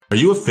Are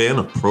you a fan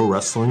of pro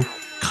wrestling,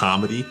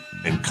 comedy,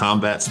 and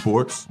combat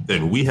sports?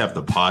 Then we have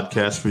the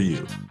podcast for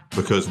you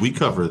because we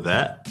cover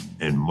that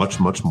and much,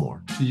 much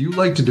more. Do you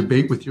like to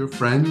debate with your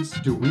friends?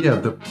 Do we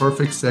have the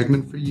perfect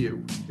segment for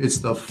you? It's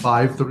the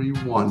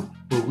 531,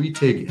 where we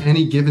take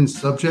any given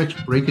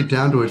subject, break it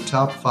down to a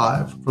top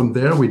 5. From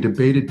there, we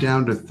debate it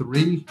down to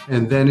 3,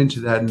 and then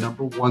into that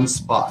number 1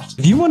 spot.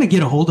 If you want to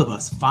get a hold of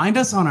us, find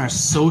us on our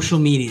social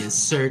medias.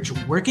 Search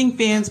Working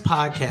Fans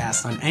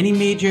Podcast on any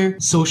major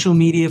social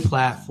media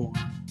platform.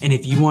 And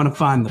if you want to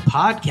find the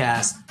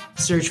podcast,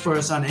 search for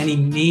us on any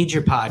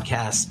major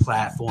podcast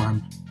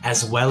platform,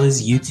 as well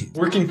as YouTube.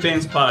 Working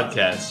Fans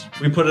Podcast.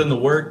 We put in the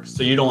work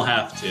so you don't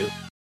have to.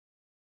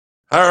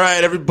 All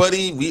right,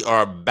 everybody. We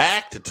are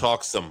back to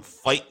talk some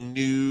fight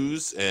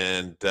news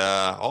and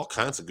all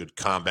kinds of good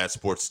combat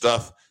sports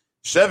stuff.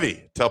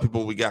 Chevy, tell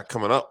people what we got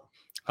coming up.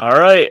 All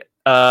right.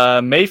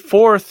 May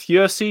 4th,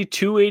 UFC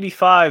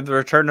 285, the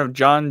return of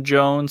John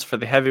Jones for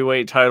the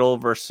heavyweight title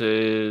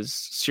versus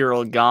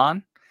Cyril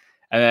Gane.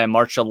 And then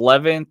March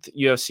 11th,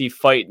 UFC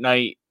Fight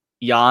Night,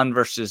 Jan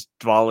versus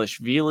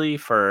Dvalishvili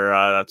for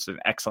that's an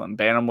excellent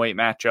bantamweight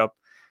matchup.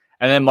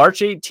 And then March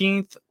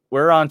 18th,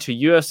 we're on to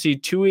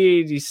UFC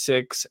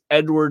 286,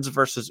 Edwards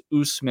versus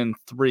Usman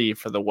 3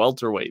 for the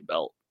welterweight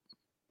belt.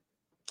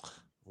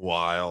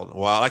 Wild.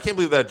 Wow. I can't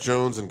believe that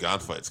Jones and Gane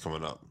fight's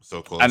coming up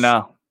so close. I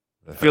know.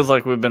 It feels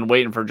like we've been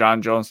waiting for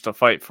John Jones to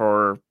fight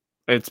for,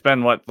 it's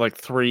been what, like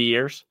 3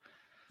 years?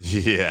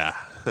 Yeah.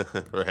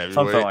 For heavyweight?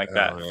 Something like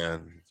that. Oh,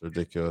 man. It's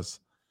ridiculous.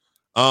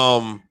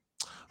 All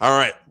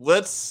right.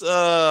 Let's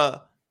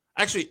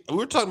actually, we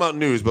were talking about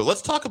news, but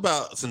let's talk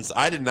about, since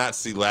I did not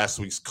see last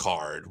week's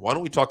card, why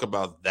don't we talk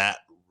about that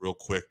real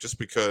quick, just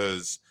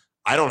because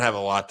I don't have a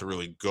lot to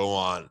really go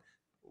on.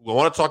 We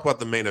want to talk about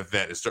the main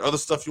event. Is there other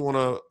stuff you want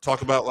to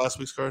talk about last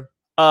week's card?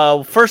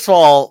 First of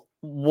all,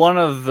 one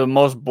of the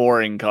most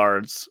boring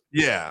cards.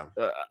 Yeah.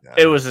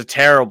 It was a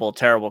terrible,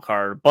 terrible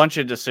card. Bunch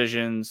of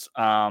decisions.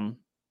 And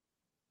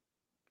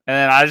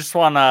then I just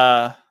want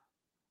to,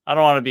 I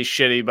don't want to be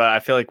shitty, but I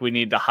feel like we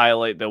need to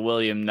highlight the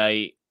William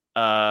Knight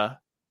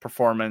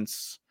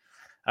performance.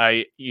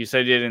 You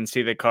said you didn't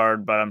see the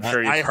card, but I'm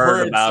sure you've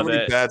heard about so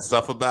many it. Bad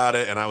stuff about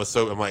it, and I'm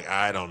like,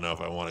 I don't know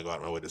if I want to go out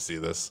of my way to see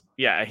this.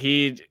 Yeah,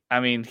 he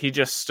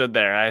just stood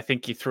there. I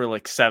think he threw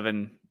like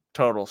 7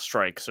 total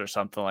strikes or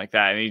something like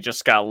that, and he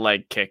just got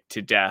leg kicked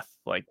to death,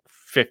 like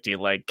 50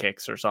 leg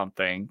kicks or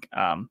something.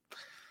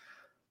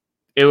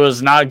 It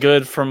was not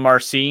good from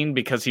Marcin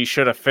because he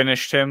should have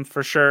finished him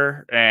for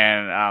sure.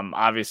 And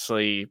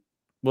obviously,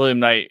 William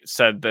Knight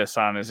said this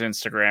on his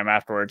Instagram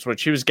afterwards,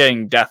 which he was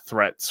getting death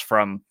threats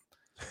from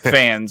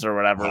fans or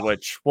whatever, Wow.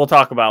 Which we'll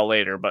talk about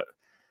later. But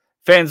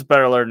fans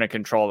better learn to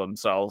control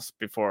themselves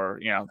before,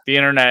 the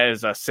internet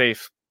is a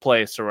safe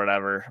place or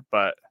whatever,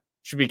 but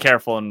should be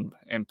careful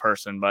in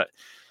person. But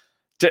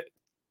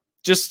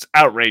just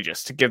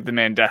outrageous to give the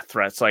man death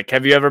threats. Like,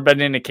 have you ever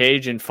been in a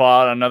cage and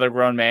fought another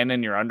grown man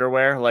in your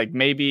underwear? Like,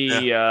 maybe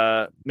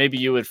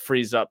you would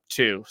freeze up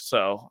too.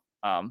 So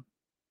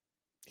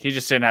he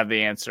just didn't have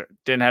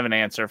an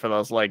answer for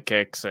those leg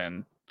kicks,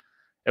 and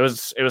it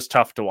was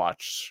tough to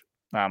watch.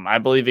 I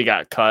believe he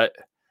got cut.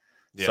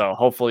 Yeah. So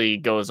hopefully he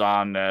goes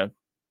on to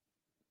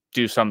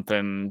do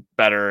something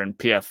better in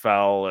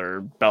PFL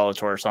or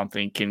Bellator or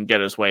something, can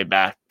get his way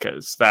back,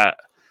 because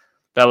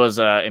that was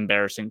an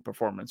embarrassing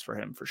performance for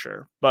him for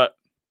sure. But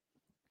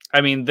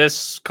I mean,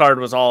 this card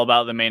was all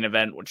about the main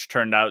event, which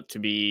turned out to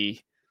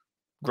be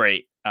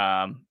great.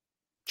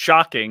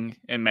 Shocking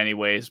in many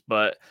ways,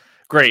 but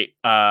great.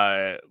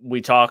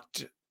 We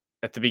talked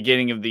at the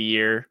beginning of the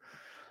year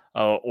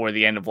or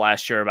the end of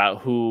last year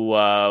about who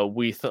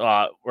we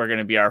thought were going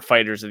to be our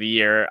fighters of the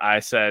year.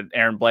 I said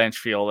Erin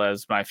Blanchfield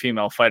as my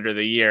female fighter of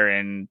the year.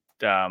 And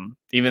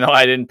even though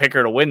I didn't pick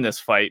her to win this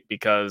fight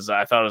because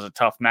I thought it was a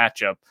tough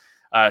matchup,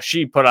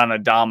 she put on a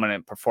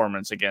dominant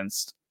performance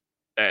against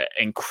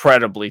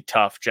incredibly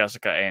tough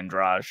Jessica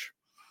Andrade.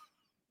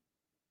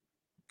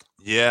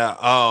 Yeah.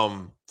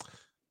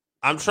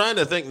 I'm trying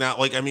to think now,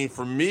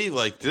 for me,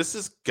 this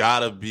has got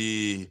to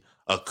be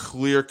a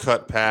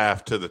clear-cut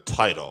path to the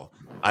title.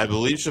 I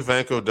believe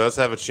Shevchenko does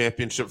have a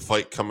championship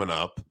fight coming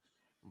up,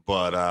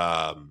 but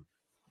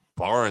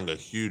barring a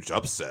huge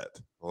upset,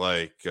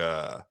 I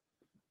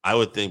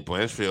would think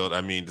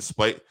Blanchfield,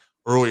 despite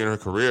early in her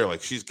career,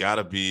 she's got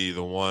to be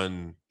the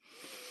one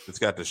that's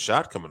got the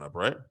shot coming up,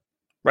 right?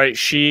 Right.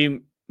 She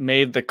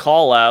made the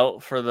call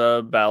out for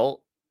the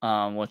belt,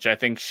 which I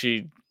think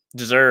she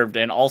deserved.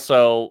 And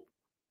also,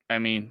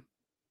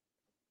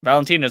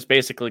 Valentina's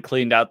basically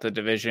cleaned out the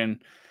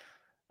division.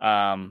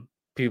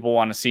 People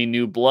want to see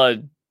new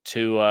blood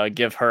to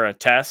give her a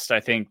test. I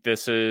think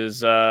this is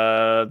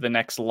the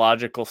next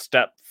logical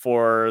step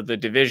for the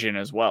division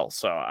as well.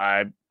 So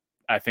I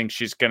think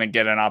she's going to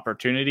get an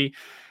opportunity.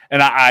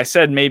 And I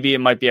said maybe it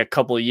might be a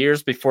couple of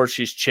years before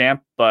she's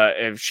champ, but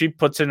if she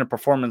puts in a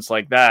performance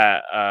like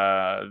that,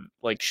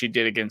 like she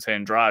did against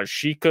Andrade,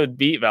 she could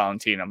beat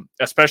Valentina,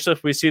 especially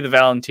if we see the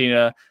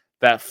Valentina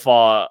that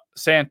fought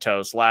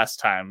Santos last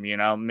time.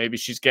 Maybe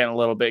she's getting a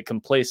little bit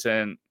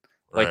complacent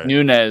like Right.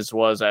 Nunes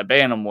was at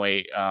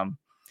bantamweight.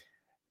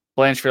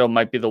 Blanchfield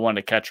might be the one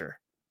to catch her.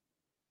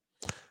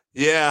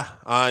 Yeah,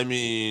 I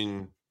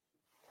mean,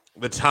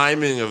 the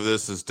timing of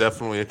this is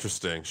definitely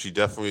interesting. She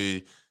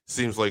definitely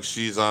seems like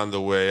she's on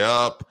the way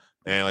up.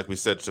 And like we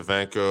said,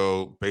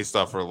 Shevchenko, based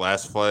off her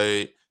last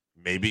fight,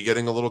 maybe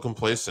getting a little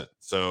complacent.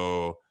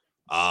 So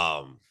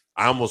I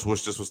almost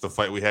wish this was the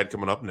fight we had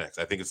coming up next.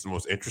 I think it's the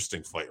most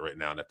interesting fight right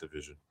now in that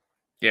division.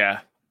 Yeah,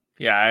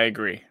 I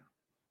agree.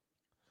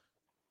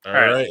 All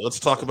right, let's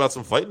talk about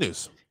some fight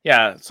news.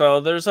 Yeah, so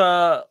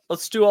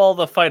let's do all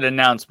the fight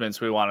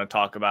announcements we want to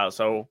talk about.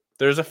 So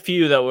there's a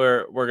few that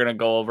we're gonna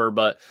go over,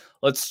 but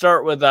let's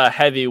start with a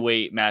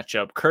heavyweight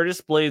matchup: Curtis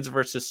Blades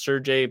versus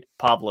Sergey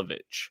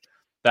Pavlovich.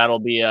 That'll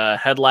be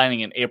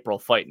headlining an April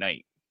Fight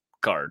Night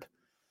card.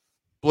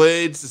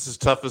 Blades, this is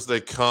tough as they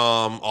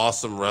come.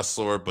 Awesome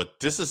wrestler, but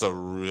this is a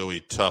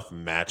really tough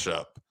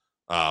matchup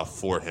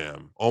for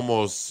him.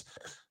 Almost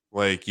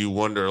like you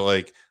wonder,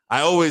 like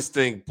I always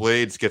think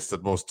Blades gets the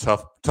most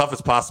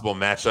toughest possible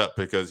matchup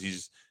because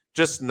he's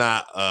just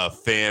not a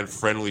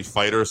fan-friendly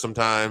fighter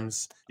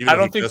sometimes. I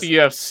don't think the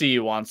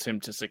UFC wants him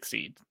to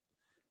succeed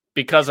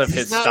because of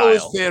his style. He's not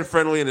always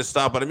fan-friendly in his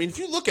style, but I mean, if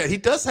you look at it, he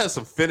does have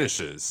some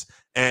finishes.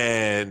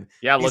 And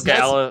yeah, look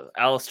at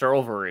Alistair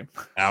Overeem.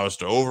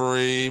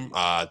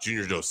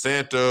 Junior Dos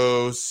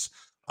Santos.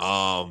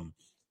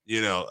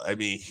 You know, I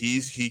mean,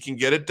 he can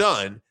get it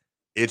done.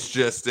 It's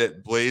just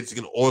that Blades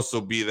can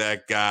also be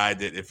that guy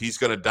that if he's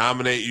going to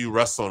dominate you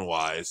wrestling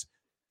wise,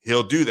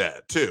 he'll do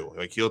that too.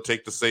 Like he'll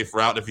take the safe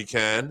route if he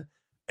can.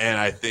 And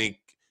I think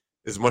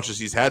as much as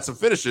he's had some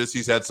finishes,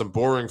 he's had some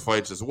boring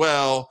fights as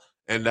well.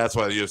 And that's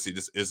why the UFC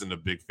just isn't a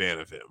big fan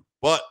of him.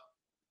 But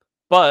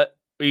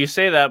you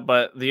say that,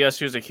 but the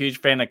UFC is a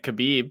huge fan of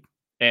Khabib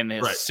and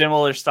his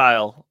similar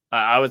style.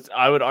 I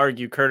would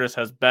argue Curtis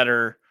has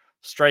better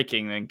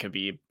striking than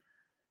Khabib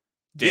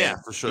did. Yeah,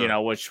 for sure. You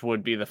know, which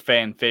would be the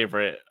fan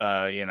favorite,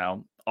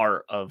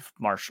 art of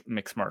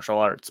mixed martial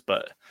arts.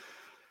 But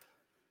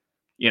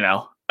you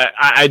know,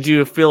 I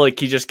do feel like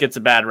he just gets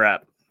a bad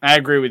rap. I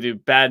agree with you.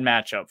 Bad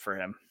matchup for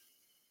him.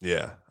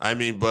 Yeah, I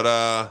mean, but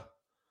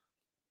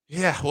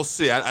yeah, we'll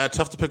see. I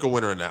tough to pick a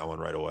winner in that one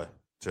right away.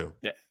 Too.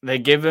 Yeah, they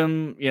give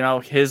him,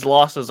 his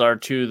losses are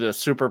to the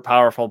super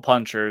powerful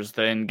punchers,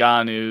 the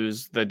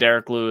Ngannous, the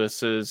Derek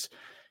Lewis's,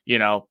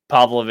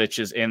 Pavlovich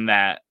is in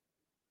that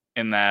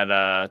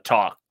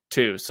talk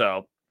too.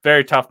 So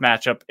very tough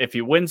matchup. If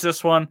he wins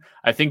this one,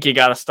 I think you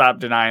got to stop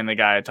denying the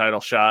guy a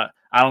title shot.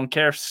 I don't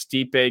care if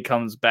Stipe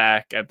comes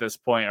back at this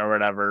point or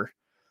whatever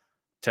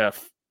to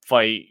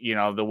fight,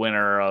 the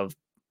winner of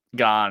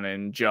Gane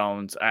and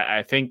Jones.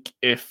 I think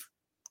if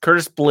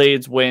Curtis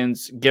Blades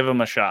wins, give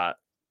him a shot.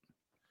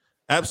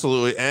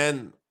 Absolutely.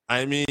 And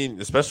I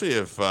mean, especially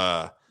if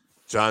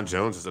John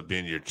Jones ends up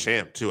being your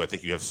champ too, I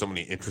think you have so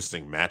many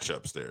interesting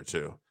matchups there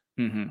too.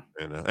 Mm-hmm.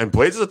 And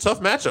Blades is a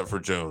tough matchup for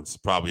Jones,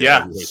 probably.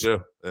 Yeah.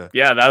 Too.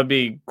 Yeah, that would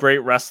be great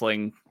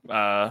wrestling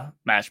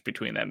match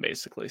between them,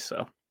 basically. So,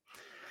 all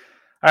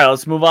right,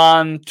 let's move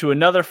on to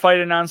another fight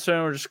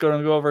announcement. We're just going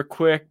to go over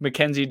quick.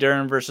 Mackenzie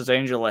Dern versus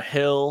Angela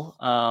Hill.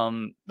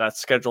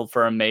 That's scheduled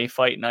for a May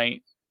Fight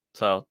Night.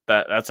 So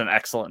that's an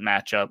excellent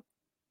matchup.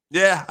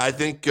 Yeah, I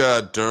think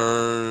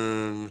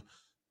Dern,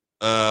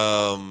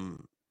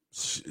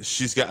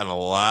 she's gotten a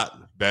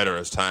lot better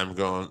as time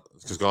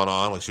has gone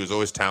on. Like she was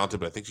always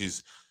talented, but I think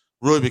she's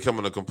really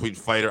becoming a complete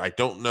fighter. I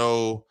don't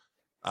know.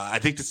 I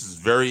think this is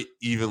very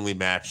evenly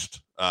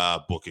matched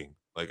booking.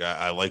 Like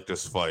I like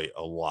this fight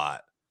a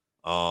lot.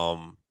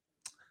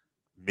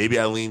 Maybe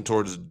I lean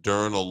towards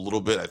Dern a little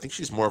bit. I think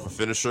she's more of a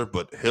finisher,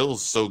 but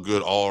Hill's so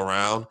good all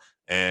around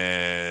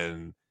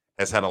and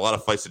has had a lot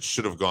of fights that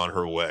should have gone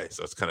her way.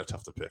 So it's kind of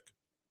tough to pick.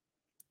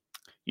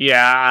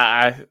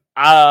 Yeah.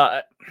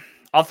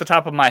 Off the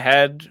top of my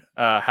head,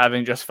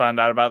 having just found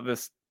out about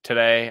this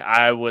today,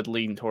 I would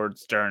lean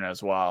towards Dern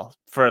as well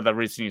for the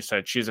reason you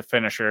said. She's a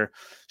finisher.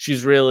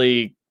 She's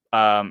really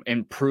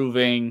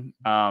improving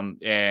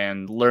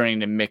and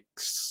learning to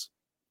mix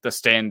the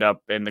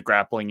stand-up and the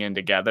grappling in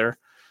together.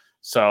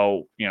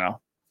 So,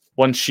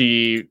 once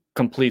she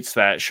completes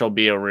that, she'll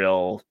be a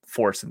real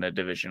force in the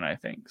division, I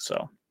think.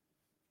 So.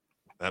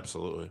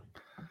 Absolutely.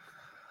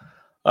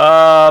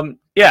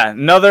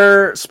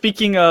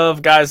 Speaking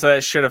of guys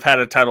that should have had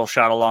a title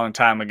shot a long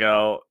time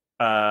ago,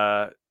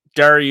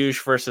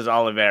 Dariush versus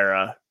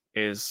Oliveira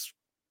is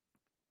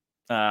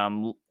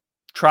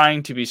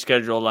trying to be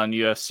scheduled on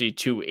UFC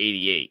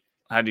 288.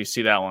 How do you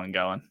see that one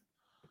going?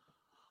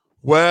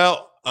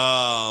 Well,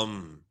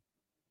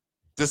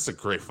 this is a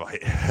great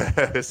fight.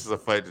 This is a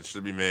fight that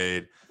should be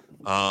made.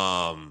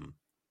 Dariush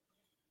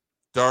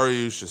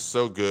is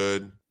so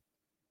good.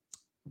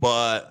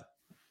 But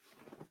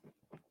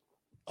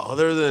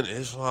other than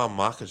Islam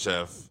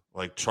Makhachev,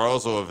 like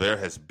Charles Oliveira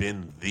has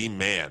been the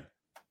man.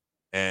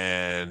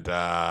 And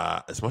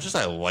as much as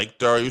I like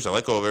Dariush, I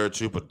like Oliveira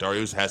too, but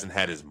Dariush hasn't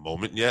had his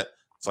moment yet.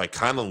 So I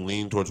kind of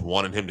lean towards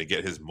wanting him to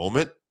get his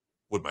moment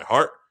with my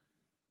heart.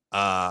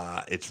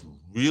 It's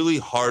really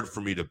hard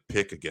for me to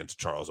pick against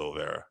Charles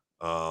Oliveira.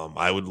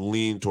 I would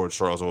lean towards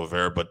Charles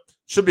Oliveira, but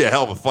should be a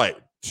hell of a fight.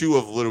 Two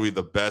of literally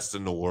the best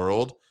in the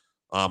world.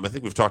 I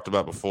think we've talked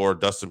about before.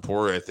 Dustin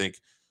Poirier, I think,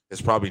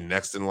 is probably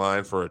next in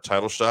line for a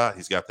title shot.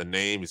 He's got the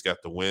name, he's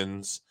got the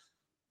wins.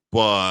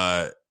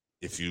 But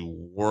if you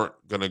weren't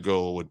going to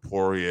go with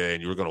Poirier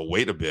and you were going to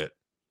wait a bit,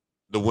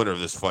 the winner of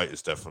this fight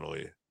is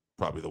definitely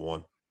probably the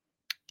one.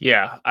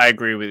 Yeah, I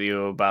agree with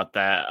you about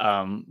that.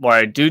 Where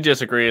I do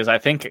disagree is I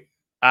think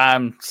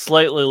I'm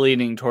slightly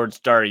leaning towards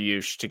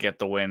Dariush to get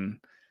the win.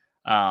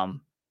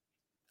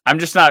 I'm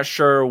just not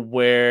sure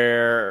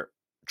where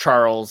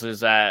Charles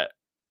is at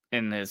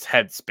in his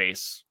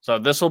headspace. So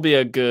this will be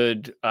a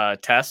good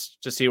test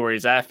to see where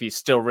he's at, if he's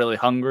still really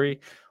hungry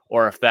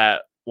or if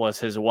that was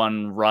his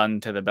one run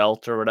to the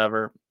belt or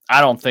whatever.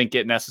 I don't think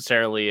it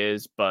necessarily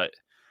is, but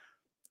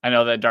I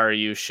know that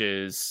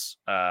Dariush is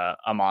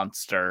a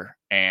monster,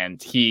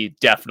 and he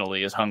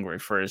definitely is hungry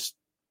for his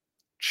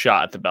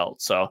shot at the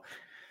belt. So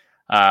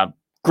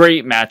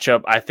great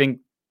matchup. I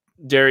think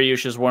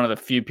Dariush is one of the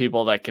few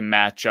people that can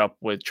match up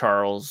with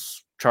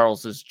Charles's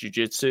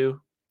jiu-jitsu,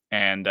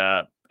 and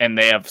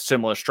they have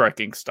similar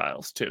striking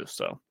styles too.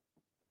 So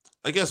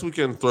I guess we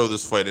can throw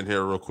this fight in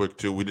here real quick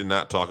too. We did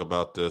not talk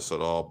about this at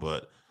all,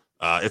 but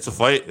it's a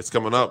fight. It's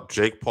coming up.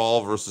 Jake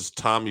Paul versus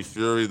Tommy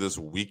Fury this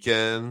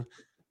weekend.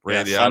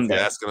 Randy out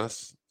asking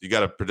us, you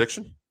got a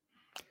prediction?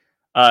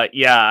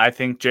 Yeah, I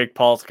think Jake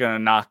Paul's going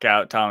to knock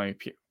out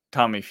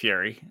Tommy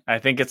Fury. I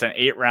think it's an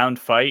 8-round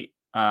fight.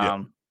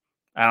 I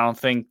don't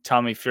think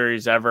Tommy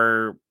Fury's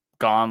ever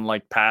gone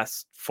like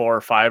past 4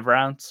 or 5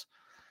 rounds.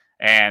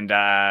 And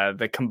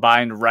the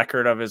combined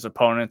record of his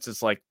opponents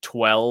is like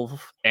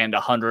 12 and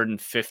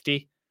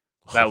 150.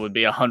 That would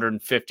be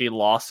 150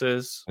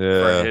 losses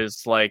for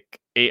his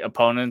like 8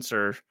 opponents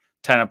or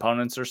 10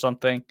 opponents or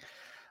something.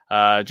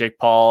 Jake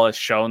Paul has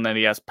shown that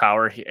he has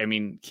power.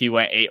 He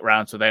went 8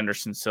 rounds with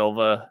Anderson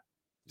Silva.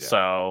 Yeah.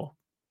 So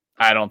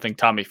I don't think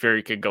Tommy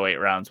Fury could go 8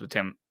 rounds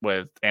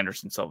with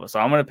Anderson Silva. So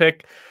I'm going to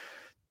pick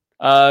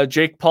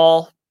Jake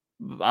Paul.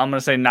 I'm going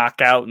to say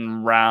knockout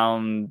in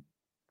round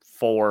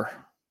 4.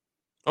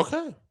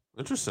 Okay.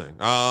 Interesting.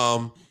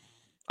 I'm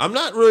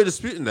not really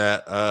disputing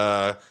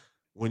that.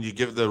 When you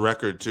give the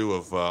record too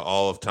of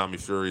all of Tommy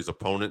Fury's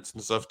opponents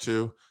and stuff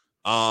too.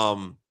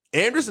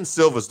 Anderson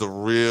Silva is the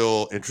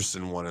real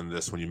interesting one in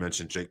this when you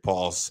mentioned Jake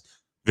Paul's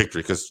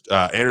victory, because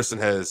Anderson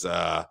has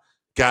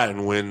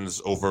gotten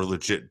wins over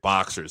legit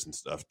boxers and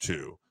stuff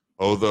too.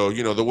 Although,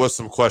 there was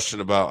some question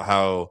about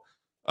how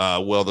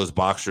well those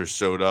boxers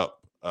showed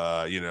up,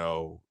 like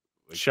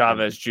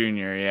Chavez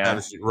Jr.,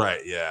 yeah.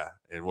 Right, yeah,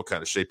 and what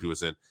kind of shape he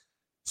was in.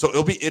 So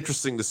it'll be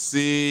interesting to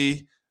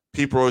see.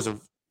 People are always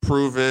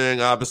improving,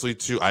 obviously,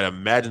 too. I'd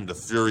imagine the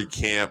Fury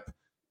camp,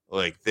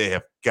 like, they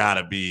have got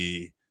to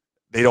be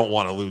 – they don't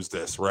want to lose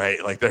this,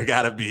 right? Like, they're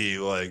got to be,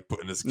 like,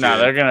 putting this kid. No,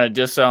 they're going to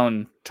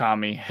disown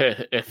Tommy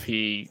if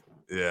he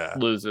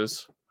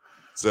loses.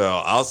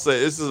 So I'll say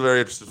this is a very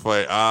interesting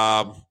fight.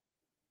 I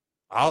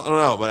don't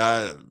know,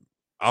 but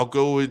I'll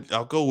go with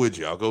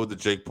you. I'll go with the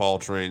Jake Paul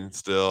train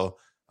still.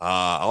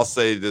 I'll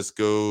say this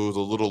goes a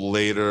little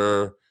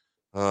later.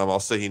 I'll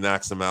say he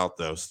knocks him out,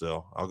 though,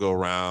 still. I'll go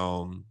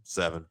round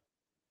 7.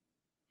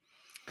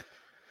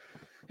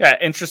 Yeah,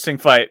 interesting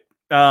fight.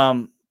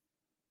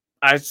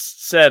 I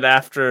said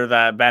after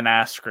that Ben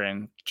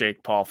Askren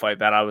Jake Paul fight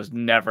that I was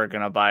never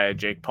going to buy a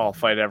Jake Paul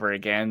fight ever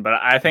again. But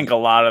I think a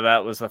lot of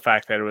that was the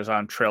fact that it was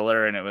on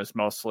Triller and it was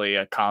mostly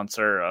a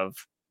concert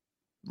of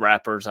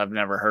rappers I've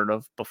never heard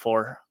of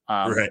before.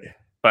 Right.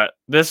 But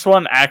this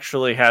one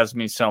actually has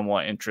me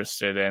somewhat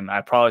interested in.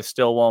 I probably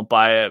still won't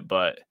buy it,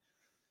 but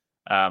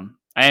I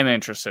am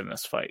interested in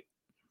this fight.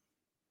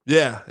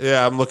 Yeah,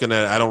 I'm looking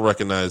at it. I don't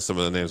recognize some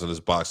of the names on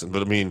this boxing,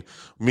 but I mean,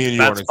 me and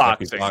you aren't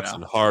exactly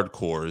boxing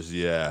hardcores,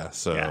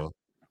 So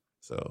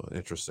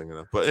interesting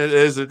enough. But it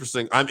is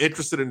interesting. I'm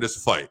interested in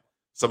this fight.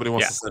 Somebody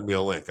wants to send me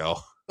a link.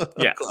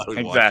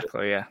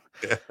 Exactly. Yeah.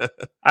 All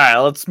right,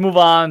 let's move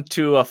on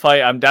to a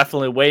fight I'm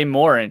definitely way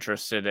more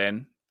interested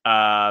in.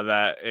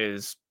 That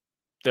is,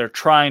 they're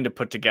trying to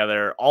put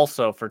together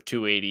also for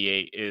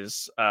 288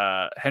 is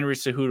Henry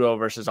Cejudo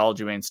versus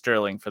Aljamain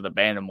Sterling for the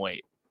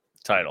bantamweight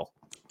title.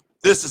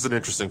 This is an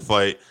interesting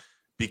fight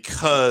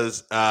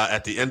because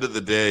at the end of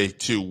the day,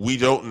 too, we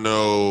don't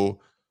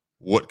know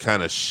what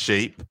kind of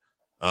shape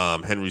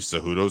Henry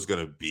Cejudo is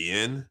going to be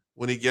in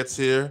when he gets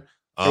here.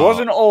 He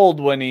wasn't old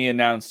when he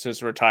announced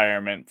his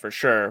retirement, for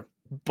sure,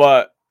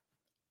 but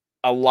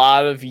a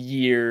lot of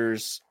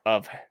years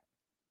of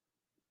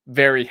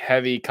very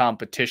heavy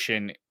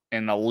competition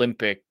in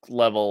Olympic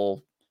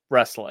level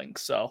wrestling.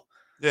 So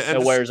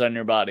it wears on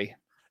your body.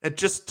 And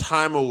just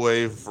time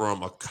away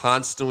from a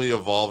constantly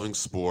evolving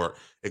sport,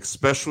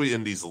 especially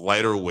in these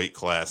lighter weight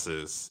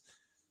classes.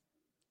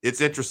 It's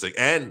interesting.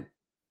 And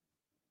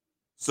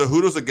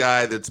Cejudo's a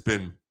guy that's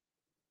been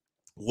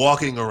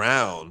walking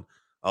around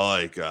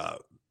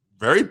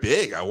very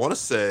big. I want to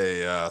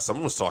say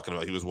someone was talking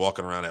about he was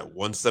walking around at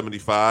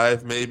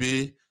 175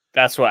 maybe.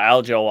 That's what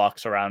Aljo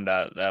walks around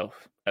at, though,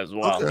 as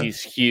well. Okay.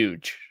 He's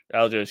huge.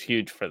 Aljo is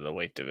huge for the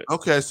weight division.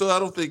 Okay, so I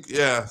don't think,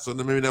 so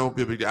then maybe that won't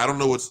be a big deal. I don't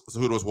know what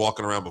Cejudo was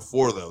walking around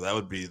before, though. That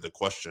would be the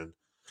question.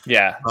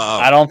 Yeah,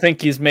 I don't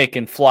think he's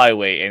making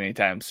flyweight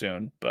anytime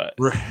soon, but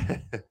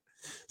right.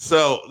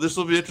 So this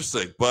will be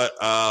interesting. But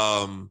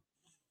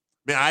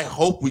man, I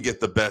hope we get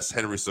the best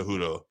Henry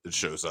Cejudo that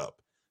shows up,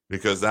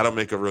 because that'll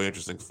make a really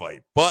interesting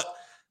fight. But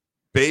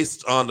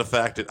based on the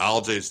fact that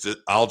Aljo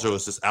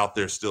is just out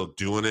there still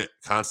doing it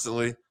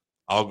constantly,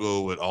 I'll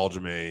go with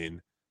Aljamain,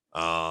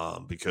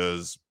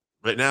 because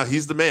right now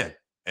he's the man.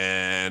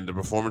 And the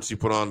performance he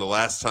put on the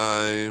last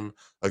time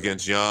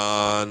against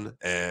Jan,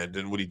 and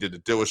then what he did to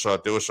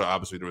Dillashaw,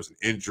 obviously there was an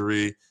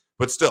injury,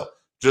 but still,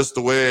 just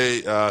the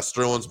way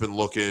Sterling's been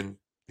looking,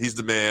 he's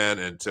the man.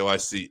 Until I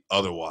see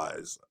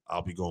otherwise,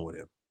 I'll be going with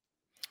him.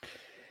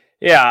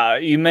 Yeah,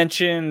 you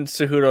mentioned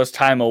Cejudo's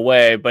time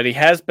away, but he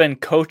has been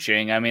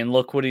coaching. I mean,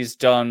 look what he's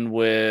done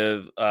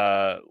with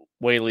Weili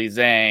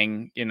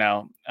Zhang. You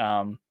know,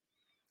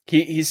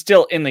 he's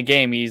still in the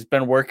game. He's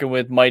been working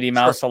with Mighty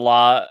Mouse a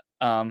lot.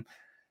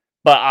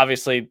 But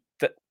obviously,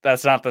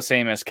 that's not the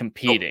same as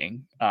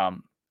competing. Nope.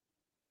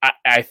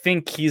 I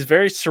think he's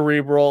very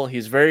cerebral.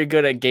 He's very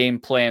good at game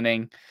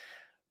planning.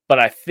 But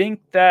I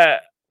think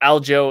that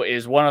Aljo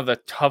is one of the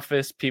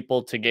toughest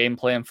people to game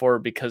plan for,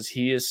 because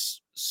he is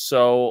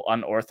so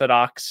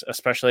unorthodox,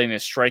 especially in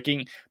his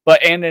striking,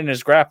 and in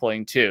his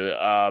grappling too.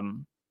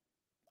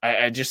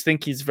 I just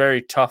think he's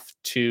very tough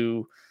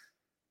to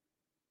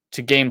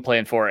game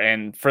plan for.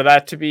 And for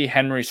that to be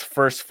Henry's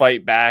first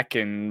fight back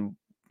in,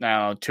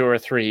 now 2 or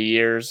 3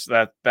 years,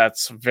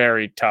 that's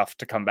very tough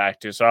to come back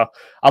to. So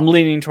I'm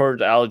leaning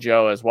towards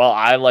Aljo as well.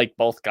 I like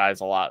both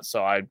guys a lot,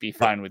 so I'd be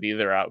fine with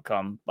either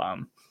outcome.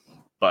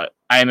 But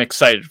I am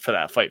excited for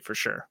that fight for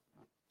sure.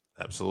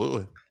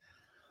 Absolutely.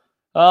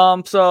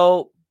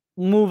 So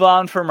move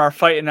on from our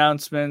fight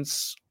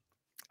announcements.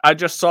 I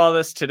just saw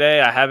this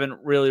today. I haven't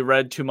really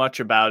read too much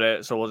about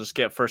it, so we'll just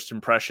get first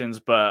impressions.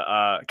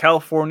 But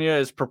California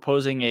is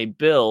proposing a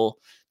bill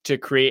to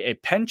create a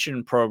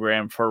pension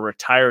program for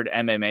retired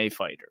MMA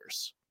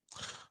fighters.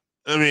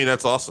 I mean,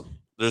 that's awesome.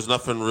 There's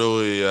nothing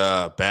really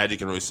bad you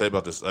can really say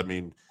about this. I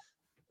mean,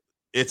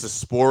 it's a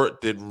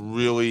sport that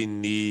really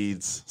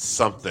needs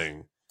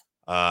something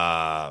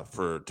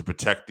to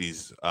protect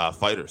these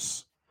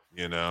fighters.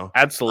 You know,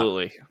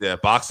 absolutely. Yeah,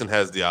 boxing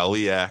has the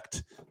Ali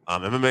Act.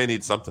 MMA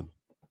needs something.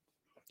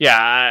 Yeah,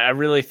 I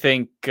really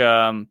think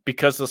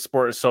because the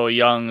sport is so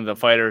young, the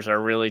fighters are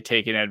really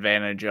taking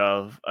advantage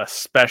of,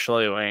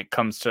 especially when it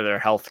comes to their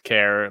health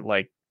care.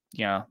 Like,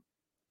 you know,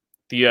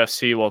 the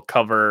UFC will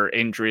cover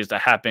injuries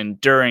that happen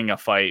during a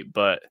fight,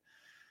 but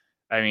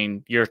I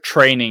mean, you're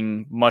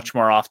training much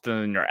more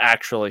often than you're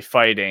actually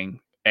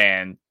fighting,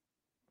 and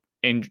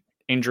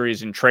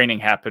injuries in training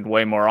happen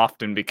way more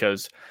often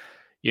because,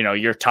 you know,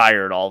 you're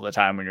tired all the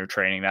time when you're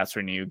training. That's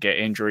when you get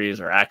injuries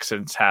or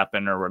accidents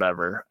happen or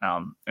whatever.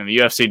 And the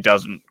UFC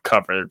doesn't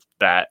cover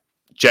that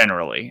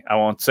generally. I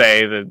won't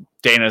say that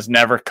Dana's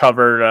never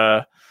covered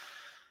an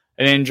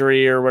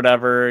injury or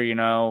whatever, you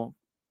know,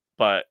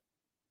 but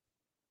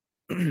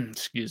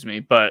excuse me,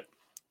 but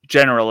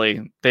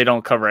generally they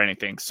don't cover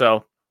anything.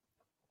 So,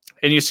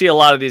 and you see a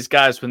lot of these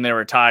guys when they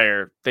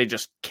retire, they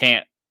just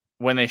can't,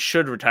 when they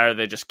should retire,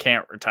 they just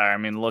can't retire. I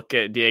mean, look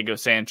at Diego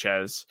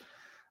Sanchez.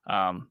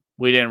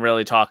 We didn't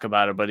really talk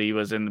about it, but he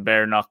was in the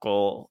Bare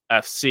Knuckle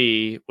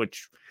FC,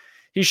 which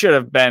he should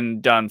have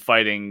been done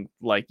fighting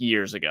like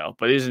years ago.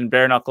 But he's in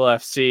Bare Knuckle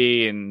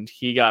FC, and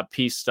he got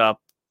pieced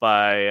up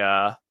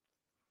by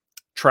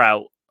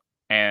Trout,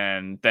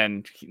 and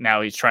then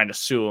now he's trying to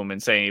sue him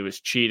and saying he was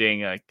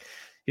cheating. Like,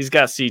 he's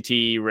got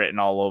CTE written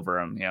all over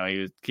him. You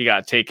know, he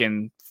got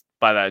taken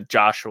by that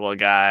Joshua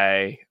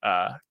guy,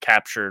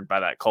 captured by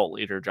that cult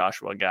leader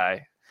Joshua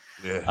guy.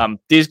 Yeah.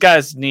 These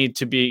guys need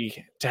to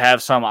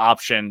have some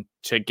option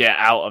to get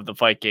out of the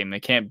fight game.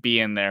 They can't be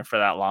in there for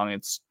that long.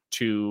 It's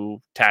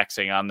too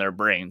taxing on their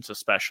brains,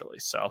 especially.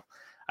 So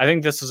I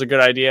think this is a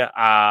good idea.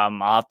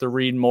 I'll have to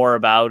read more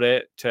about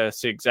it to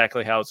see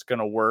exactly how it's going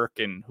to work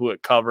and who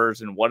it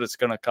covers and what it's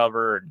going to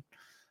cover and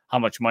how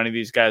much money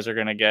these guys are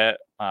going to get,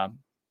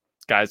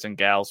 guys and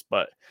gals.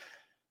 But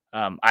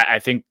I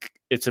think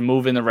it's a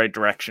move in the right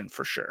direction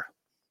for sure.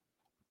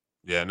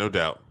 Yeah, no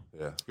doubt.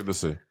 Yeah, good to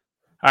see.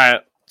 All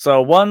right. So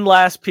one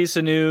last piece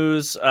of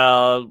news,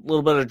 a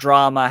little bit of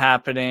drama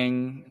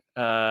happening.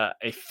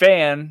 A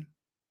fan,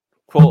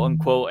 quote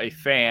unquote, a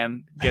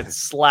fan gets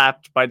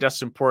slapped by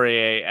Dustin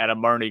Poirier at a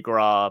Mardi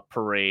Gras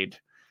parade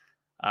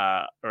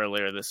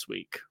earlier this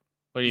week.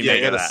 What do you make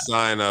he had of that? A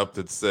sign up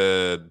that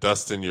said,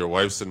 "Dustin, your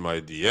wife's in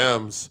my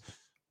DMs."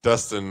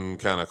 Dustin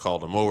kind of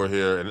called him over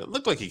here, and it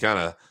looked like he kind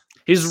of...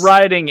 He's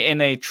riding in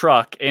a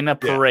truck in a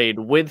parade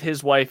with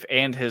his wife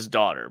and his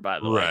daughter, by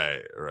the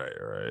way.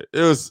 Right.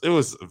 It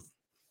was...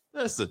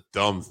 That's a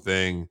dumb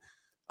thing.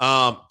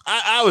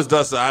 I was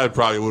Dustin. I would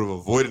have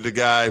avoided the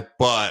guy,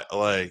 but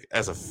like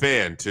as a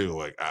fan too,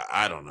 like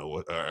I don't know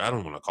what, I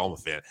don't want to call him a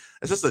fan.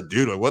 It's just a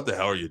dude. Like, what the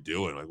hell are you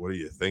doing? Like, what are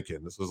you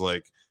thinking? This was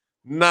like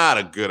not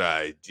a good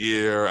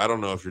idea. I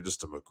don't know if you're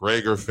just a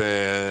McGregor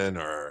fan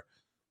or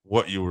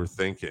what you were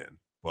thinking,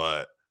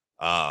 but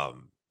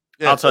I'll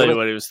tell you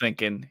what he was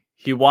thinking.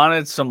 He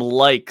wanted some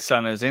likes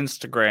on his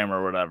Instagram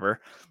or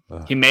whatever.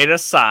 He made a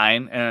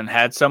sign and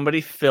had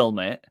somebody film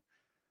it.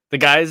 The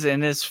guy's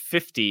in his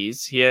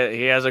 50s. He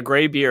has a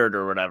gray beard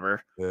or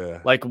whatever.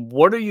 Yeah. Like,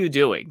 what are you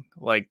doing?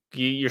 Like,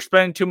 you're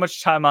spending too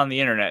much time on the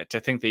internet to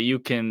think that you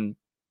can,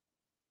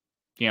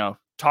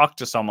 talk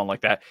to someone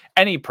like that.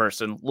 Any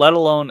person, let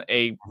alone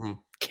a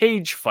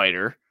cage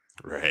fighter.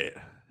 Right.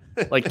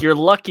 Like, you're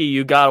lucky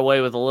you got away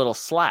with a little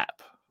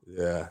slap.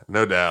 Yeah,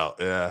 no doubt.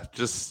 Yeah,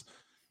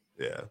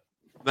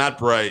 not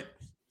bright.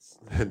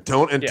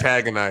 Don't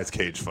antagonize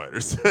cage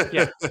fighters.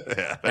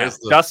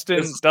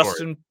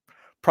 Dustin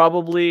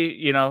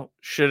probably,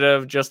 should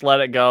have just let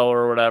it go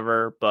or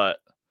whatever. But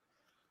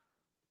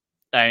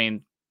I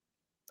mean,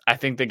 I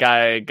think the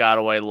guy got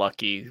away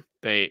lucky.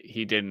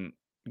 He didn't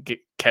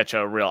catch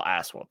a real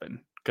ass whooping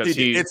because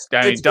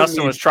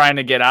Dustin was trying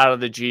to get out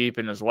of the Jeep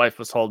and his wife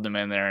was holding him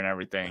in there and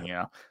everything.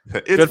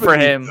 Good for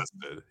him.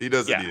 He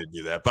doesn't need to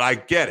do that. But I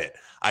get it.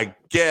 I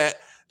get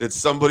that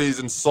somebody's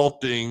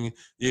insulting,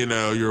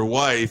 your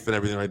wife and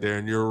everything right there,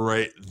 and you're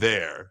right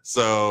there.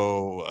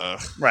 So,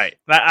 right.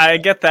 I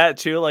get that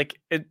too. Like,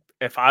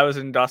 if I was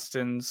in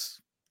Dustin's,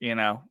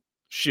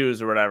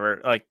 shoes or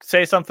whatever, like,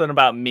 say something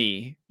about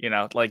me,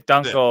 like,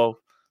 don't go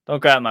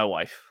at my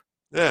wife.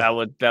 Yeah,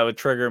 that would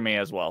trigger me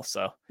as well.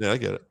 So yeah, I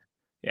get it.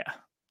 Yeah.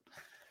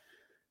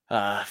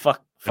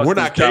 Fuck. We're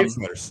not cage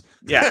fighters.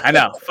 Yeah, I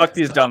know. Fuck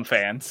these dumb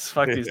fans.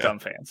 Fuck these dumb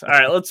fans. All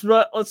right, let's.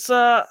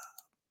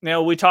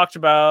 We talked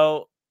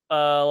about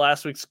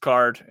last week's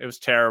card. It was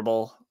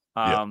terrible.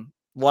 A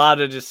lot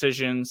of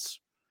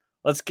decisions.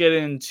 Let's get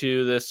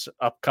into this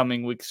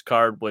upcoming week's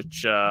card,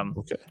 which when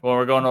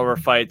we're going over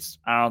fights,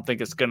 I don't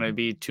think it's going to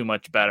be too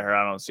much better.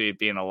 I don't see it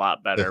being a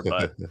lot better,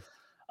 but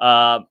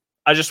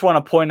I just want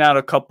to point out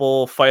a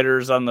couple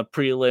fighters on the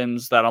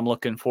prelims that I'm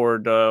looking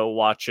forward to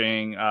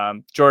watching.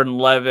 Jordan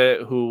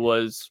Levitt, who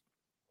was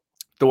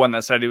the one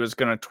that said he was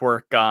going to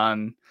twerk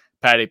on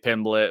Paddy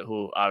Pimblett,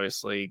 who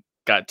obviously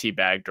got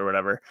teabagged or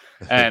whatever,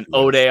 and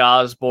Ode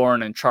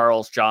Osborne and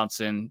Charles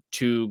Johnson,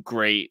 two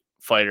great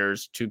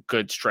fighters, two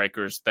good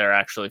strikers. They're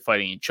actually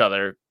fighting each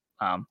other.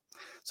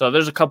 So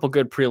there's a couple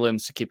good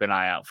prelims to keep an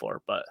eye out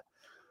for. But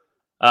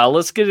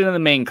let's get into the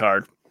main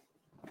card.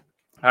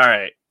 All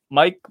right.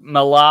 Mike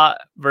Malott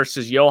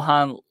versus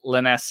Johan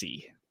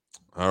Linesi.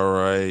 All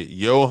right.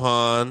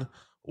 Johan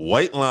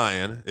White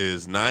Lion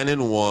is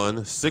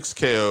 9-1, 6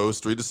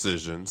 KOs, 3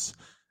 decisions.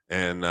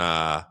 And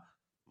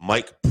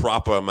Mike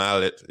Propa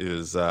Mallet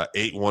is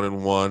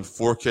 8-1-1,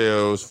 4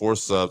 KOs, 4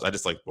 subs. I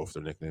just like both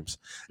their nicknames.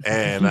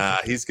 And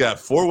he's got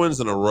 4 wins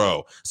in a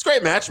row. It's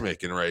great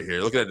matchmaking right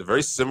here. Looking at the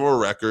very similar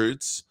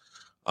records.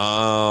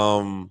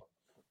 It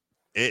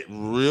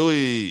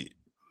really...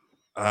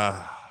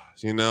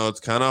 it's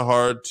kind of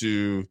hard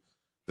to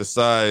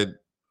decide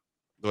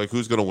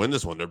who's going to win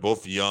this one. They're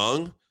both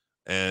young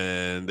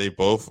and they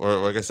both are,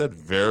 like I said,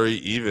 very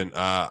even.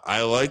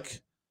 I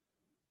like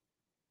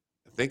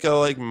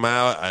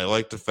Mallet. I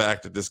like the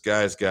fact that this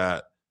guy's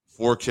got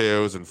 4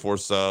 KOs and 4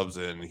 subs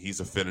and he's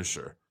a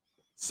finisher.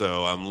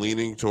 So I'm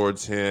leaning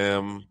towards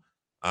him.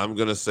 I'm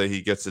going to say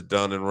he gets it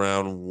done in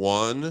round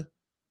 1.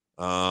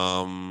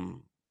 I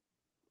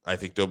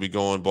think they'll be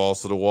going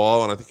balls to the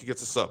wall and I think he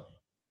gets a sub.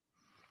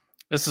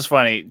 This is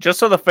funny. Just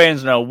so the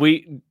fans know,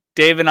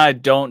 Dave and I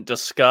don't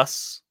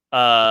discuss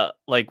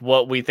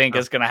what we think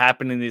is going to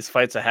happen in these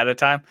fights ahead of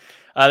time.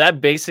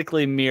 That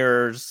basically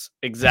mirrors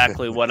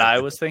exactly what I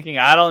was thinking.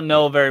 I don't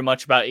know very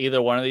much about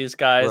either one of these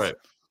guys, right.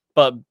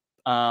 But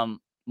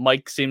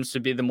Mike seems to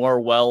be the more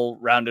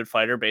well-rounded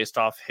fighter based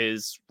off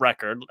his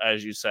record,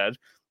 as you said.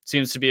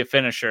 Seems to be a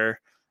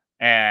finisher,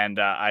 and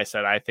I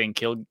said I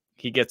think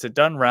he gets it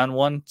done round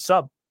 1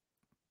 sub.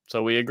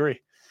 So we agree.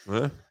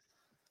 Yeah.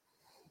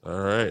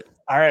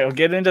 All right, we'll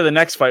get into the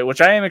next fight,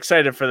 which I am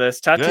excited for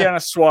this. Tatiana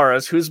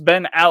Suarez, who's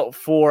been out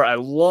for a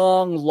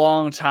long,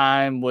 long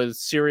time with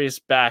serious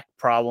back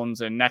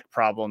problems and neck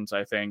problems,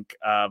 I think,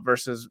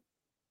 versus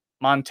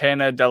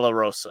Montana De La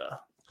Rosa.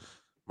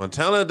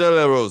 Montana De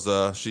La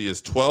Rosa, she is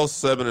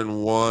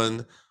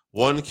 12-7-1,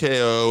 1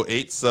 KO,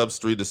 8 subs,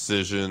 3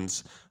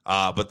 decisions.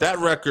 But that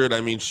record,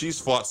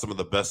 she's fought some of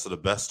the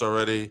best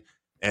already.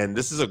 And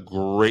this is a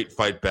great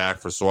fight back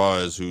for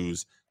Suarez,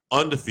 who's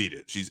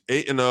undefeated. She's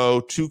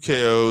 8-0, 2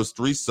 KOs,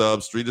 3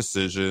 subs, 3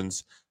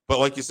 decisions. But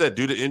like you said,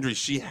 due to injury,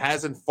 she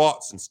hasn't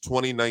fought since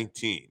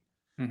 2019.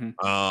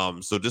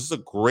 Mm-hmm. So this is a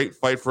great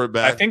fight for her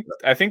back.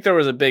 I think there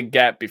was a big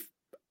gap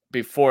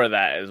before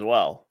that as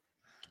well.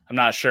 I'm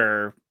not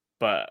sure,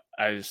 but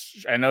I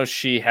know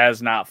she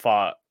has not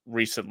fought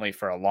recently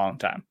for a long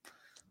time.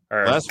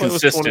 Last fight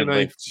was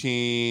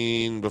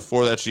 2019.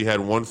 Before that, she had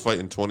 1 fight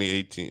in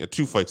 2018,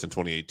 2 fights in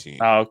 2018.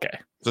 Oh, okay.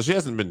 So she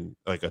hasn't been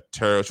like a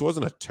terrible. She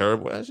wasn't a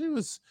terrible. She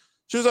was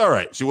all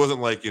right. She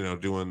wasn't like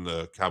doing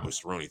the Cowboy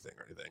Cerrone thing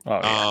or anything. Oh,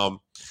 yeah.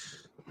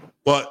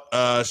 But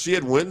she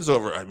had wins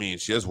over.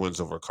 She has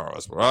wins over Carla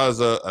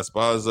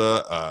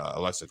Esparza,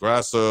 Alexa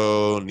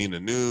Grasso, Nina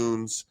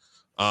Nunes.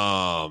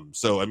 So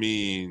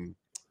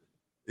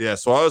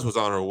Suarez was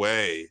on her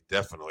way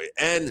definitely,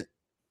 and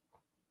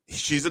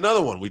she's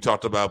another one. We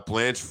talked about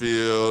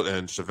Blanchfield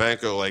and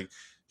Shevchenko. Like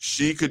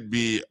she could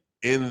be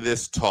in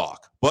this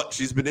talk, but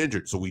she's been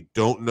injured, so we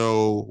don't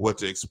know what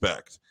to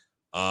expect.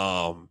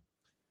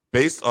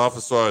 Based off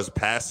of Suarez's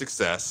past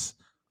success,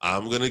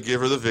 I'm going to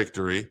give her the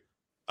victory.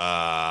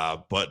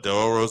 But De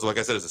La Rosa, like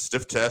I said, is a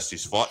stiff test.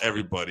 She's fought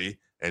everybody,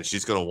 and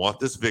she's going to want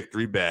this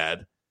victory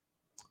bad.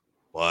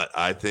 But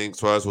I think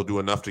Suarez will do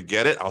enough to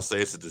get it. I'll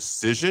say it's a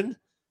decision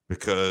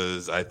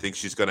because I think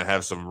she's going to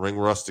have some ring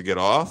rust to get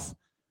off,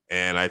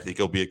 and I think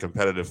it'll be a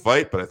competitive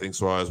fight, but I think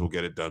Suarez will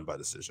get it done by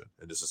decision.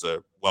 And this is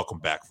a welcome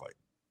back fight.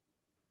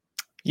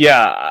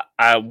 Yeah,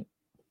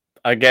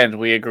 again,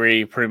 we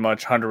agree pretty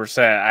much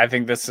 100%. I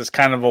think this is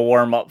kind of a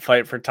warm-up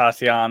fight for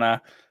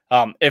Tatiana.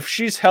 If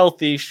she's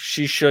healthy,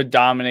 she should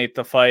dominate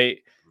the fight.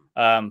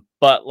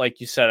 But like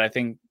you said, I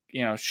think,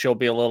 she'll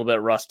be a little bit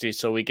rusty,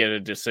 so we get a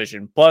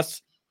decision.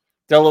 Plus,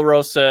 De La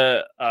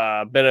Rosa,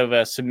 a bit of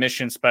a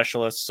submission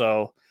specialist,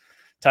 so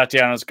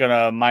Tatiana's going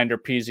to mind her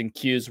P's and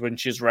Q's when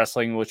she's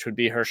wrestling, which would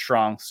be her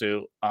strong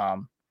suit.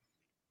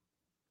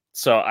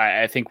 So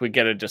I think we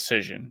get a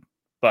decision.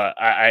 But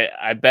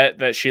I bet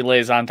that she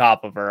lays on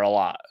top of her a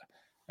lot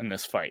in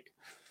this fight.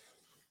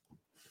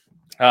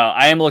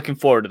 I am looking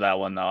forward to that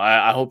one, though.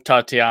 I hope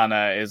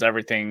Tatiana is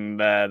everything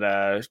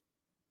that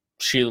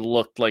she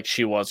looked like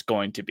she was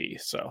going to be.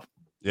 So,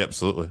 yeah,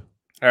 absolutely.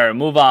 All right,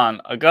 move on.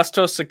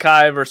 Augusto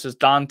Sakai versus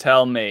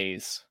Don'Tale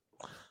Mayes.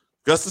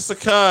 Augusto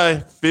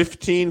Sakai,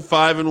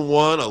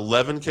 15-5-1,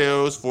 11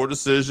 KOs, 4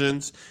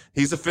 decisions.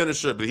 He's a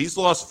finisher, but he's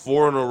lost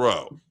 4 in a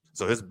row.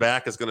 So his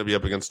back is going to be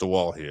up against the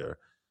wall here.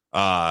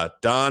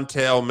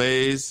 Don'Tale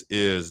Mayes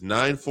is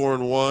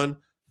 9-4-1,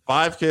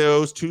 5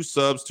 KOs, 2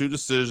 subs, 2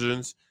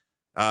 decisions.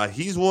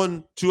 He's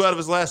won 2 out of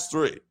his last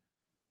 3.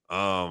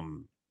 I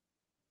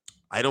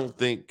don't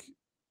think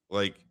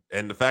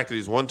and the fact that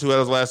he's won 2 out of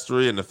his last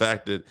 3, and the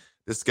fact that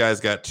this guy's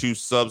got 2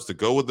 subs to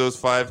go with those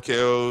 5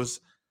 KOs,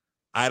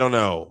 I don't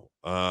know.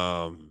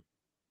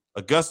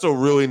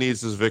 Augusto really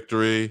needs his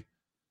victory.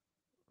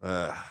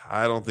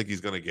 I don't think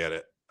he's going to get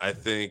it. I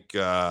think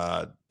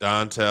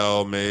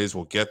Don'Tale Mayes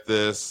will get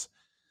this.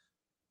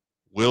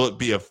 Will it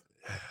be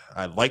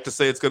I'd like to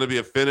say it's going to be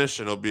a finish,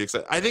 and it'll be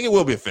exciting. I think it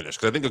will be a finish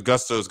because I think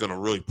Augusto is going to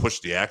really push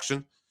the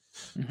action.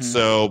 Mm-hmm.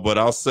 So, but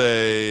I'll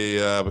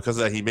say because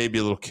of that, he may be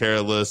a little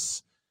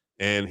careless,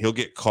 and he'll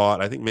get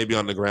caught. I think maybe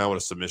on the ground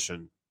with a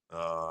submission.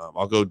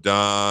 I'll go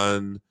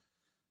Don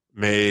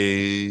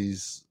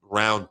Mayes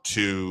round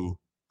 2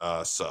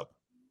 sub.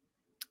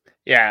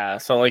 Yeah,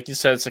 so like you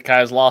said,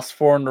 Sakai's lost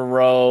 4 in a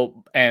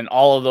row, and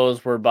all of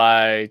those were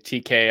by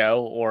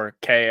TKO or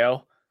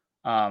KO.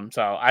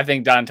 So I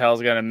think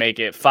Don'Tale's going to make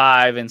it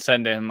 5 and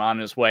send him on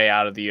his way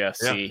out of the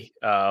UFC.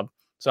 Yeah.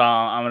 So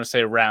I'm going to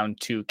say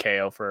round 2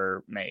 KO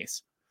for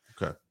Mayes.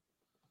 Okay.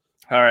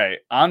 All right.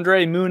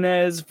 Andre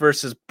Muniz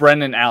versus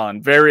Brendan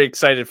Allen. Very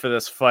excited for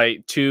this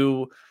fight.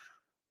 2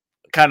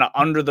 kind of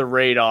under the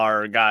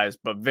radar guys,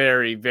 but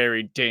very,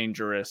 very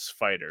dangerous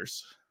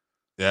fighters.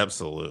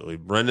 Absolutely.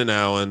 Brendan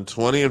Allen,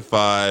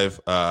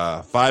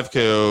 20-5, 5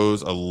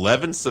 KOs,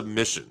 11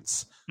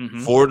 submissions,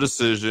 4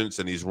 decisions,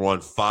 and he's won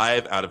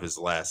 5 out of his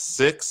last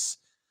 6.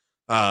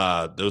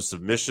 Those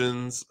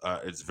submissions,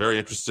 it's very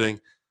interesting.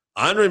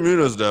 Andre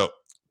Muniz, though,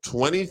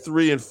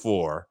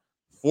 23-4,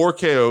 4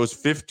 KOs,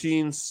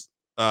 15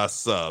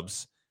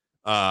 subs,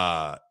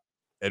 and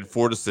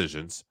 4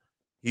 decisions.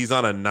 He's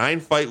on a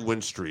 9-fight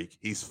win streak.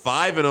 He's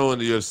 5-0 in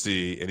the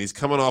UFC, and he's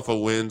coming off of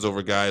wins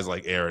over guys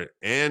like Aaron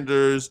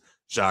Anders,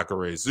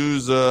 Jacare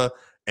Souza,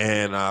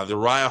 and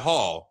Uriah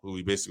Hall, who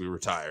he basically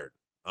retired.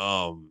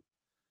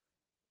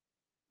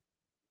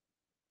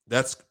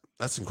 That's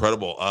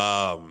incredible.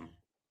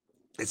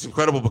 It's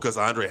incredible because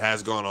Andre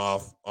has gone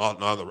off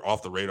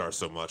the radar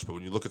so much, but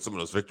when you look at some of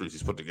those victories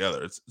he's put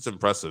together, it's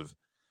impressive.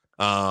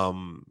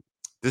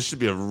 This should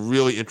be a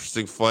really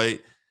interesting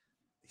fight.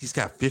 He's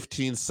got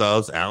 15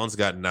 subs. Allen's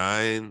got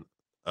 9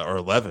 or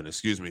 11.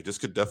 Excuse me. This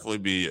could definitely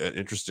be an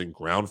interesting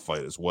ground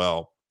fight as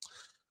well.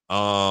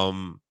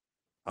 I'm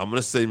going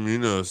to say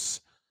Muniz.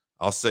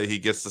 I'll say he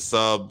gets the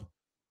sub,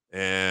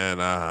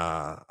 and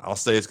I'll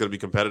say it's going to be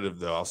competitive,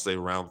 though. I'll say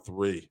round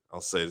 3.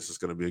 I'll say this is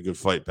going to be a good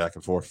fight back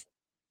and forth.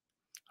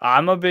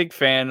 I'm a big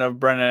fan of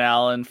Brendan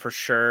Allen for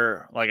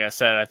sure. Like I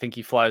said, I think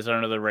he flies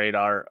under the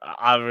radar.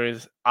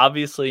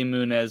 Obviously,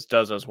 Muniz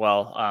does as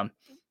well.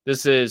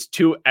 This is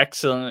 2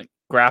 excellent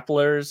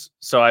grapplers,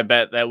 so I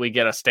bet that we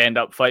get a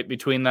stand-up fight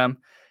between them.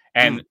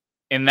 And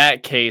in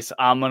that case,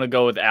 I'm going to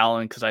go with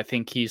Allen because I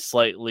think he's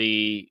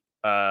slightly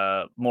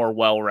more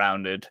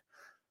well-rounded.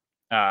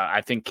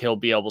 I think he'll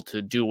be able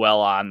to do well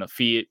on the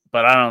feet,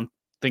 but I don't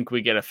think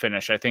we get a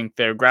finish. I think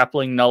their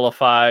grappling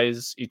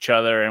nullifies each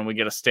other and we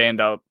get a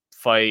stand-up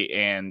fight,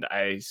 and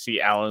I see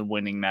Allen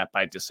winning that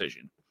by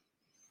decision.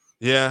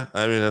 Yeah,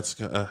 I mean, it's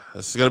going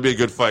to be a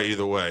good fight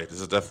either way.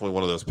 This is definitely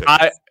one of those picks.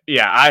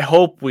 I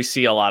hope we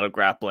see a lot of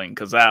grappling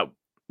because that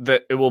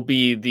it will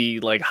be the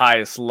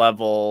highest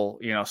level,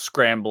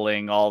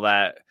 scrambling, all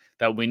that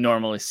we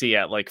normally see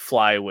at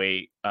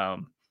flyweight.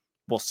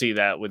 We'll see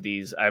that with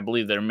these. I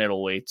believe they're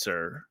middleweights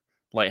or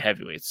light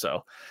heavyweights.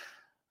 So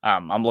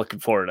I'm looking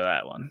forward to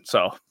that one.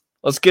 So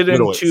let's get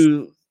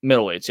into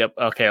Middleweights. Yep.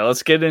 Okay,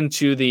 let's get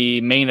into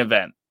the main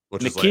event.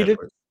 Which Nikita,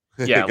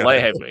 is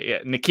light heavyweight. Yeah,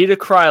 Nikita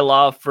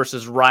Krylov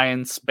versus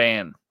Ryan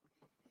Spann.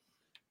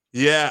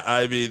 Yeah,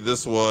 I mean,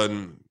 this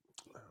one.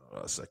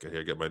 A second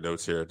here, get my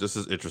notes here. This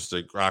is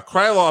interesting.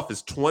 Krylov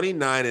is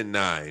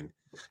 29-9.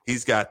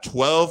 He's got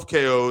 12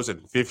 KOs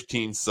and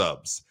 15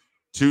 subs,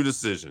 2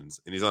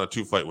 decisions, and he's on a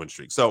 2-fight win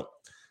streak. So,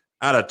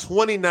 out of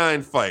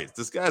 29 fights,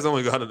 this guy's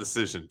only got a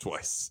decision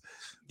twice.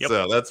 Yep.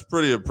 So that's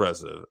pretty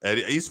impressive. And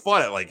he's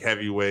fought at like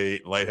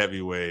heavyweight, light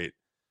heavyweight.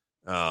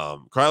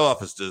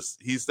 Krylov is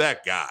he's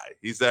that guy.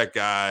 He's that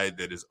guy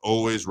that is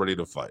always ready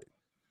to fight.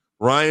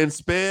 Ryan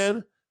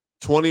Spann,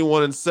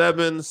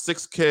 21-7,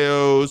 6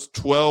 KOs,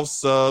 12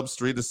 subs,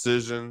 3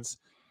 decisions.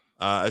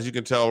 As you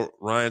can tell,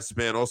 Ryan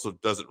Spann also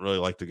doesn't really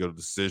like to go to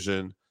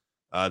decision.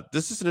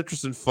 This is an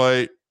interesting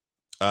fight.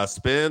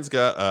 Spann's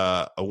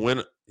got a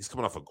win. He's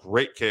coming off a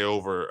great KO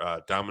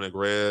over Dominic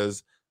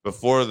Reyes.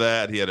 Before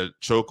that, he had a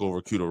choke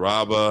over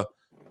Kudaraba.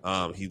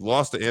 He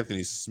lost to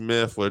Anthony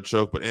Smith with a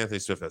choke, but Anthony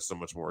Smith has so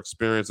much more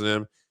experience than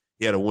him.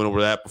 He had a win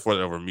over that before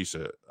that over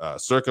Misha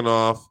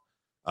Serkinov.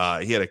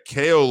 He had a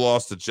KO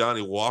loss to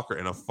Johnny Walker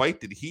in a fight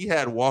that he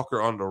had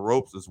Walker on the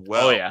ropes as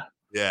well. Oh, yeah.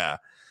 Yeah.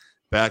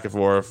 Back and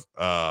forth.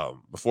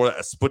 Before that,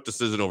 a split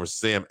decision over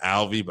Sam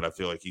Alvey, but I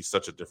feel like he's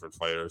such a different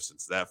fighter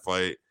since that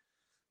fight.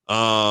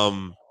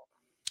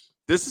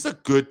 This is a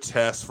good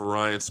test for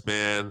Ryan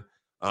Spann.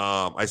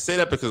 I say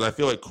that because I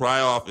feel like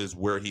Krylov is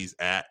where he's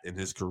at in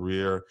his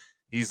career.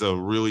 He's a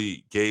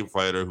really game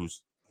fighter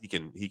he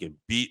can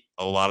beat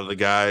a lot of the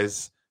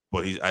guys,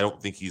 but I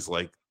don't think he's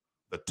like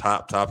the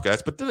top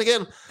guys. But then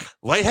again,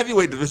 light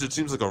heavyweight division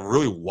seems like a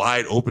really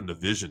wide open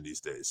division these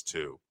days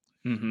too.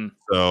 Mm-hmm.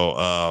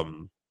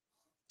 So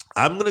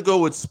I'm gonna go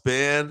with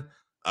Spann.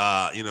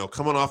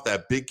 Coming off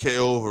that big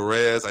KO over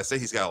Reyes, I say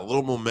he's got a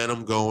little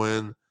momentum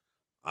going.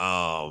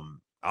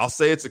 I'll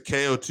say it's a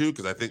KO too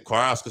because I think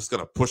Krylov's just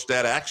gonna push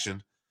that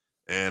action,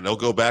 and they'll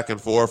go back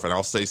and forth. And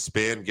I'll say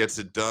Spann gets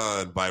it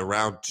done by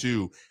round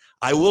 2.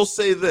 I will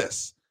say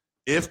this: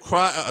 if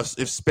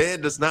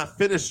Spann does not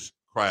finish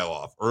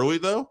Krylov early,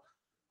 though,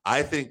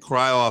 I think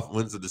Krylov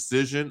wins the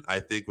decision.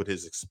 I think with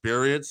his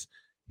experience,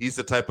 he's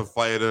the type of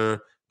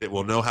fighter that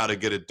will know how to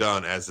get it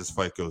done as this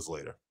fight goes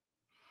later.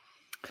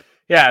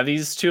 Yeah,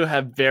 these two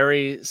have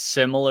very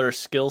similar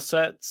skill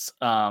sets.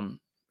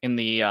 In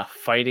the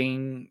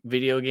fighting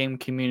video game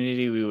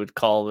community, we would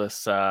call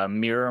this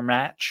mirror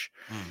match.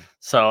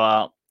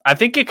 So I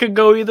think it could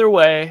go either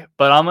way,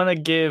 but I'm going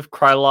to give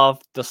Krylov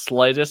the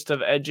slightest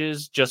of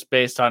edges just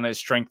based on his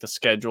strength of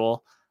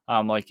schedule.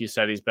 Like you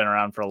said, he's been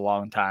around for a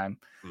long time.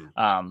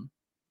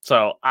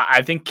 So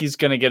I think he's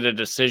going to get a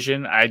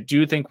decision. I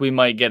do think we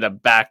might get a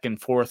back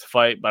and forth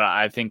fight, but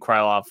I think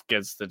Krylov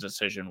gets the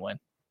decision win.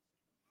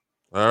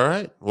 All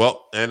right.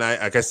 Well, and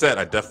like I said,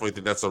 I definitely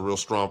think that's a real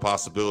strong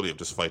possibility if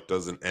this fight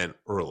doesn't end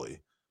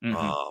early.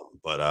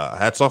 But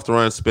hats off to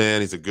Ryan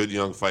Spann. He's a good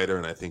young fighter,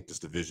 and I think this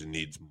division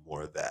needs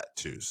more of that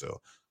too. So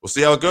we'll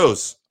see how it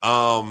goes.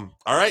 All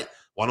right.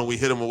 Why don't we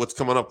hit him with what's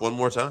coming up one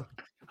more time?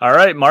 All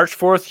right. March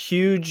 4th,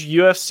 huge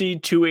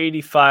UFC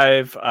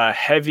 285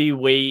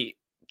 heavyweight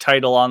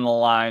title on the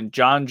line.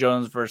 John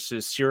Jones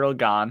versus Cyril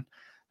Gane.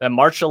 Then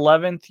March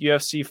 11th,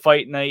 UFC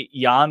Fight Night,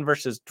 Jan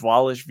versus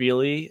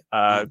Dvalishvili,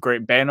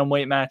 great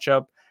bantamweight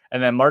matchup.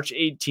 And then March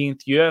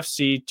 18th,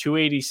 UFC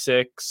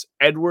 286,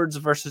 Edwards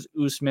versus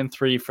Usman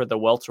 3 for the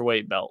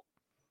welterweight belt.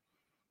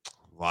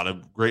 A lot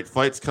of great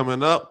fights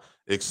coming up.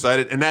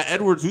 Excited. And that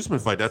Edwards-Usman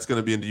fight, that's going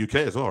to be in the UK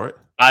as well, right?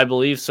 I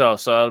believe so.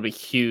 So that'll be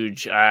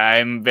huge.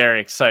 I'm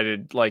very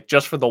excited, like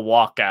just for the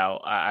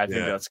walkout. I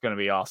think that's going to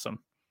be awesome.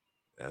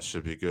 That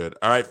should be good.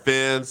 All right,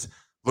 fans.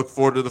 Look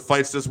forward to the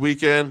fights this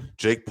weekend.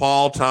 Jake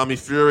Paul, Tommy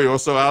Fury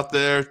also out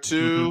there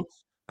too.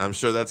 I'm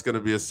sure that's going to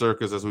be a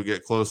circus as we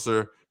get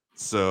closer.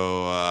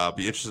 So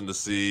be interesting to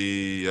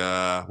see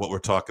what we're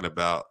talking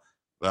about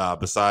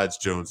besides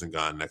Jones and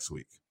Gane next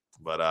week.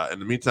 But in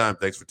the meantime,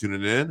 thanks for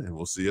tuning in, and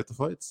we'll see you at the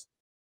fights.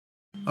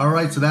 All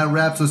right, so that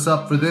wraps us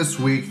up for this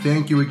week.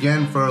 Thank you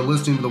again for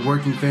listening to the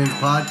Working Fans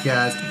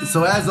Podcast.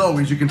 So as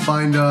always, you can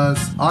find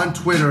us on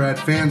Twitter at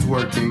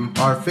FansWorking.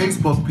 Our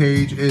Facebook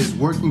page is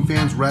Working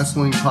Fans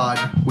Wrestling Pod.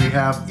 We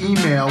have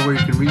email where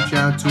you can reach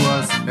out to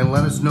us and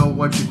let us know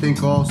what you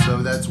think also.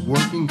 That's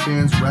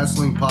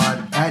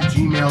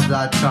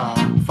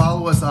workingfanswrestlingpod@gmail.com.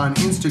 Follow us on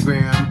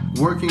Instagram,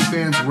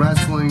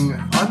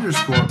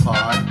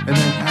 workingfanswrestling_pod. And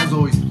then as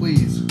always,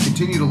 please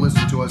continue to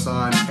listen to us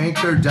on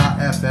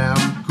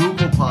Anchor.fm,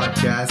 Google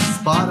Podcasts,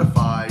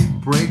 Spotify,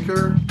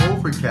 Breaker,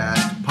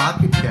 Overcast,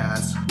 Pocket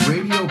Cast,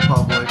 Radio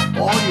Public,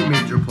 all your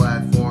major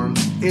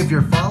platforms. If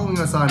you're following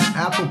us on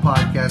Apple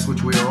Podcasts,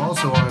 which we are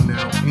also on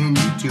now, and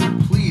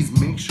YouTube, please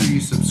make sure you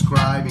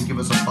subscribe and give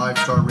us a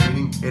 5-star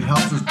rating. It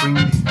helps us bring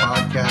you these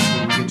podcasts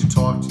where we get to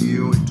talk to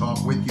you and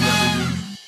talk with you every week.